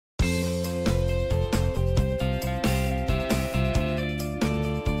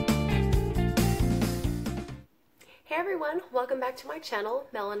Hey everyone, welcome back to my channel.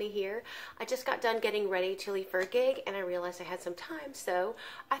 Melanie here. I just got done getting ready to leave for a gig and I realized I had some time, so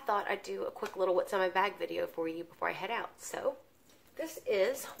I thought I'd do a quick little what's on my bag video for you before I head out. So this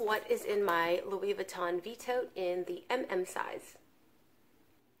is what is in my Louis Vuitton Tote in the MM size.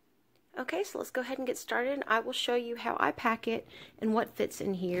 Okay, so let's go ahead and get started. I will show you how I pack it and what fits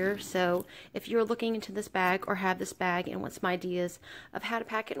in here. So if you're looking into this bag or have this bag and want some ideas of how to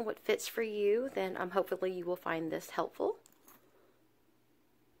pack it and what fits for you, then hopefully you will find this helpful.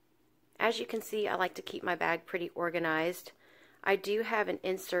 As you can see, I like to keep my bag pretty organized. I do have an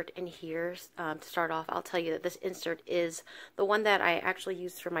insert in here to start off. I'll tell you that this insert is the one that I actually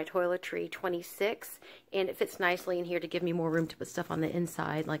use for my toiletry 26, and it fits nicely in here to give me more room to put stuff on the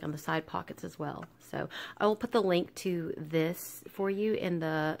inside, like on the side pockets as well. So I will put the link to this for you in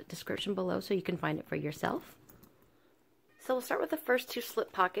the description below so you can find it for yourself. So we'll start with the first two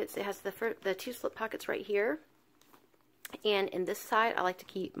slip pockets. It has the two slip pockets right here, and in this side I like to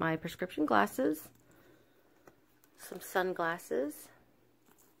keep my prescription glasses, some sunglasses.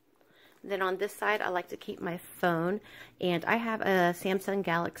 Then on this side I like to keep my phone, and I have a Samsung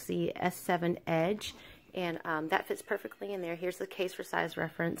Galaxy S7 Edge, and that fits perfectly in there. Here's the case for size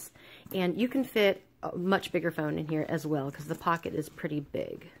reference, and you can fit a much bigger phone in here as well because the pocket is pretty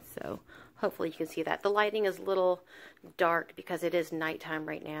big, so hopefully you can see that. The lighting is a little dark because it is nighttime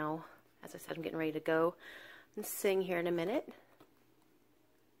right now. As I said, I'm getting ready to go and sing here in a minute.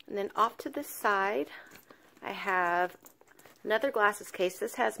 And then off to the side I have another glasses case.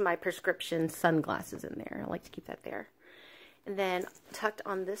 This has my prescription sunglasses in there. I like to keep that there. And then tucked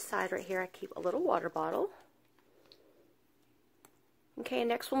on this side right here, I keep a little water bottle. Okay,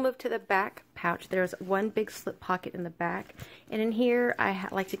 next we'll move to the back pouch. There's one big slip pocket in the back. And in here, I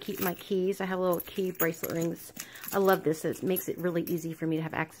like to keep my keys. I have little key bracelet rings. I love this. It makes it really easy for me to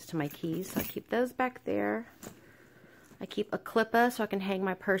have access to my keys. So I keep those back there. I keep a clipper so I can hang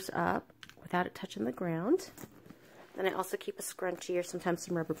my purse up without it touching the ground. Then I also keep a scrunchie or sometimes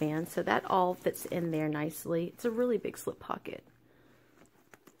some rubber bands, so that all fits in there nicely. It's a really big slip pocket.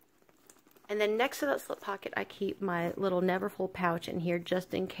 And then next to that slip pocket I keep my little Neverfull pouch in here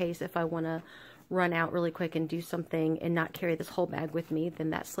just in case if I want to run out really quick and do something and not carry this whole bag with me, then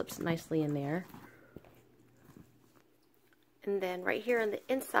that slips nicely in there. And then right here on the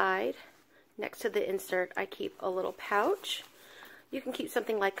inside, next to the insert, I keep a little pouch. You can keep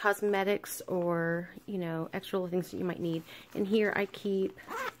something like cosmetics or, you know, extra little things that you might need. And here I keep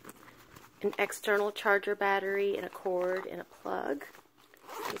an external charger battery and a cord and a plug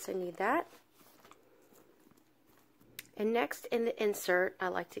in case I need that. And next in the insert, I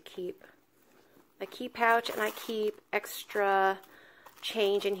like to keep a key pouch, and I keep extra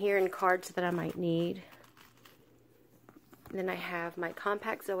change in here and cards that I might need. And then I have my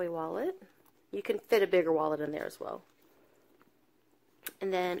compact Zoe wallet. You can fit a bigger wallet in there as well.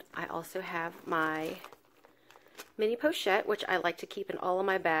 And then I also have my mini pochette, which I like to keep in all of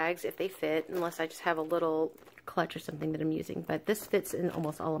my bags if they fit, unless I just have a little clutch or something that I'm using. But this fits in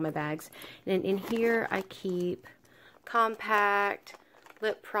almost all of my bags. And in here I keep compact,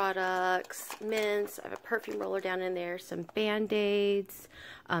 lip products, mints. I have a perfume roller down in there, some Band-Aids,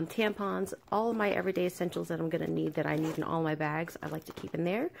 tampons, all of my everyday essentials that I'm going to need, that I need in all my bags, I like to keep in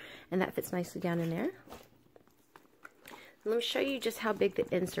there. And that fits nicely down in there. Let me show you just how big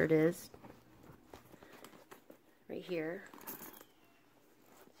the insert is. Right here. As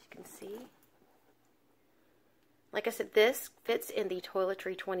you can see. Like I said, this fits in the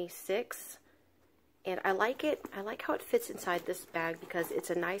toiletry 26. And I like it. I like how it fits inside this bag because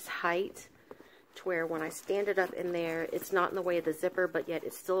it's a nice height to where when I stand it up in there, it's not in the way of the zipper, but yet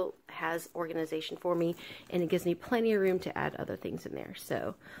it still has organization for me, and it gives me plenty of room to add other things in there.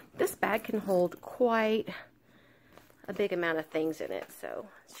 So this bag can hold quite a big amount of things in it. So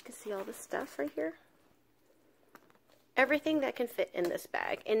as you can see, all this stuff right here, everything that can fit in this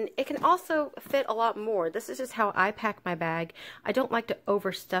bag. And it can also fit a lot more. This is just how I pack my bag. I don't like to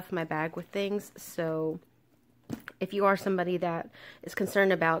overstuff my bag with things, so if you are somebody that is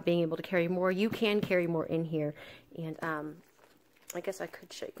concerned about being able to carry more, you can carry more in here. And I guess I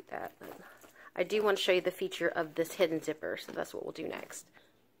could show you that, but I do want to show you the feature of this hidden zipper, so that's what we'll do next.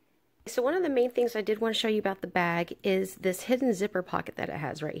 So one of the main things I did want to show you about the bag is this hidden zipper pocket that it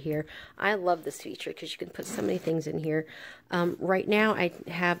has right here. I love this feature because you can put so many things in here. Right now I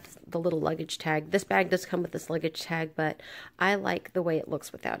have the little luggage tag. This bag does come with this luggage tag, but I like the way it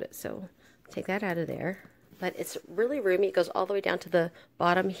looks without it. So take that out of there. But it's really roomy. It goes all the way down to the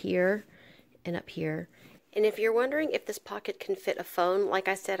bottom here and up here. And if you're wondering if this pocket can fit a phone, like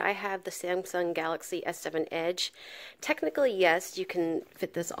I said, I have the Samsung Galaxy S7 Edge. Technically, yes, you can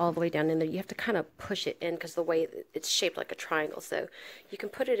fit this all the way down in there. You have to kind of push it in because the way it's shaped like a triangle. So you can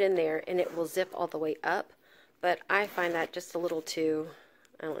put it in there and it will zip all the way up. But I find that just a little too,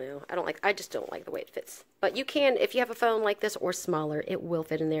 I don't know, I just don't like the way it fits. But you can, if you have a phone like this or smaller, it will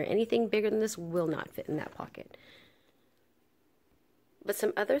fit in there. Anything bigger than this will not fit in that pocket. But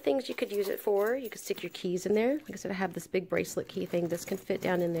some other things you could use it for, you could stick your keys in there. Like I said, I have this big bracelet key thing. This can fit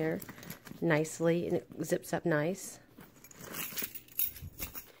down in there nicely, and it zips up nice.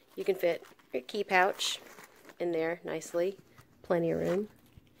 You can fit your key pouch in there nicely. Plenty of room.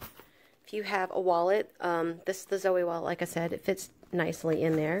 If you have a wallet, this is the Zoe wallet, like I said, it fits nicely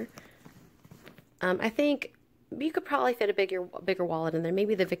in there. I think you could probably fit a bigger wallet in there.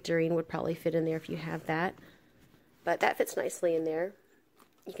 Maybe the Victorine would probably fit in there if you have that. But that fits nicely in there.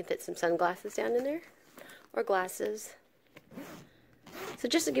 You can fit some sunglasses down in there, or glasses. So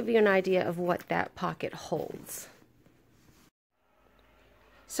just to give you an idea of what that pocket holds.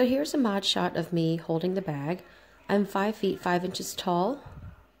 So here's a mod shot of me holding the bag. I'm 5 feet 5 inches tall.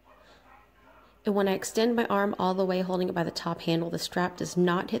 And when I extend my arm all the way holding it by the top handle, the strap does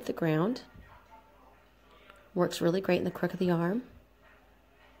not hit the ground. Works really great in the crook of the arm.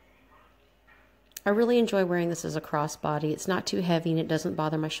 I really enjoy wearing this as a crossbody. It's not too heavy and it doesn't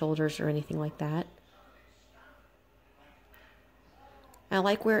bother my shoulders or anything like that. I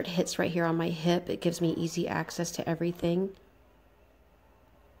like where it hits right here on my hip. It gives me easy access to everything.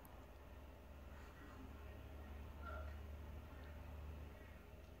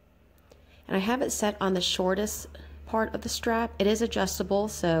 And I have it set on the shortest part of the strap. It is adjustable,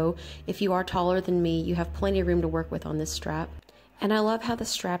 so if you are taller than me, you have plenty of room to work with on this strap. And I love how the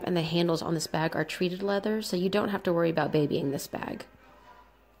strap and the handles on this bag are treated leather, so you don't have to worry about babying this bag.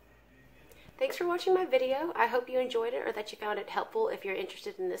 Thanks for watching my video. I hope you enjoyed it or that you found it helpful if you're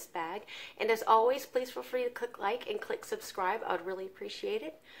interested in this bag. And as always, please feel free to click like and click subscribe. I would really appreciate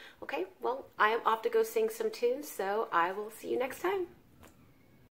it. Okay, well, I am off to go sing some tunes, so I will see you next time.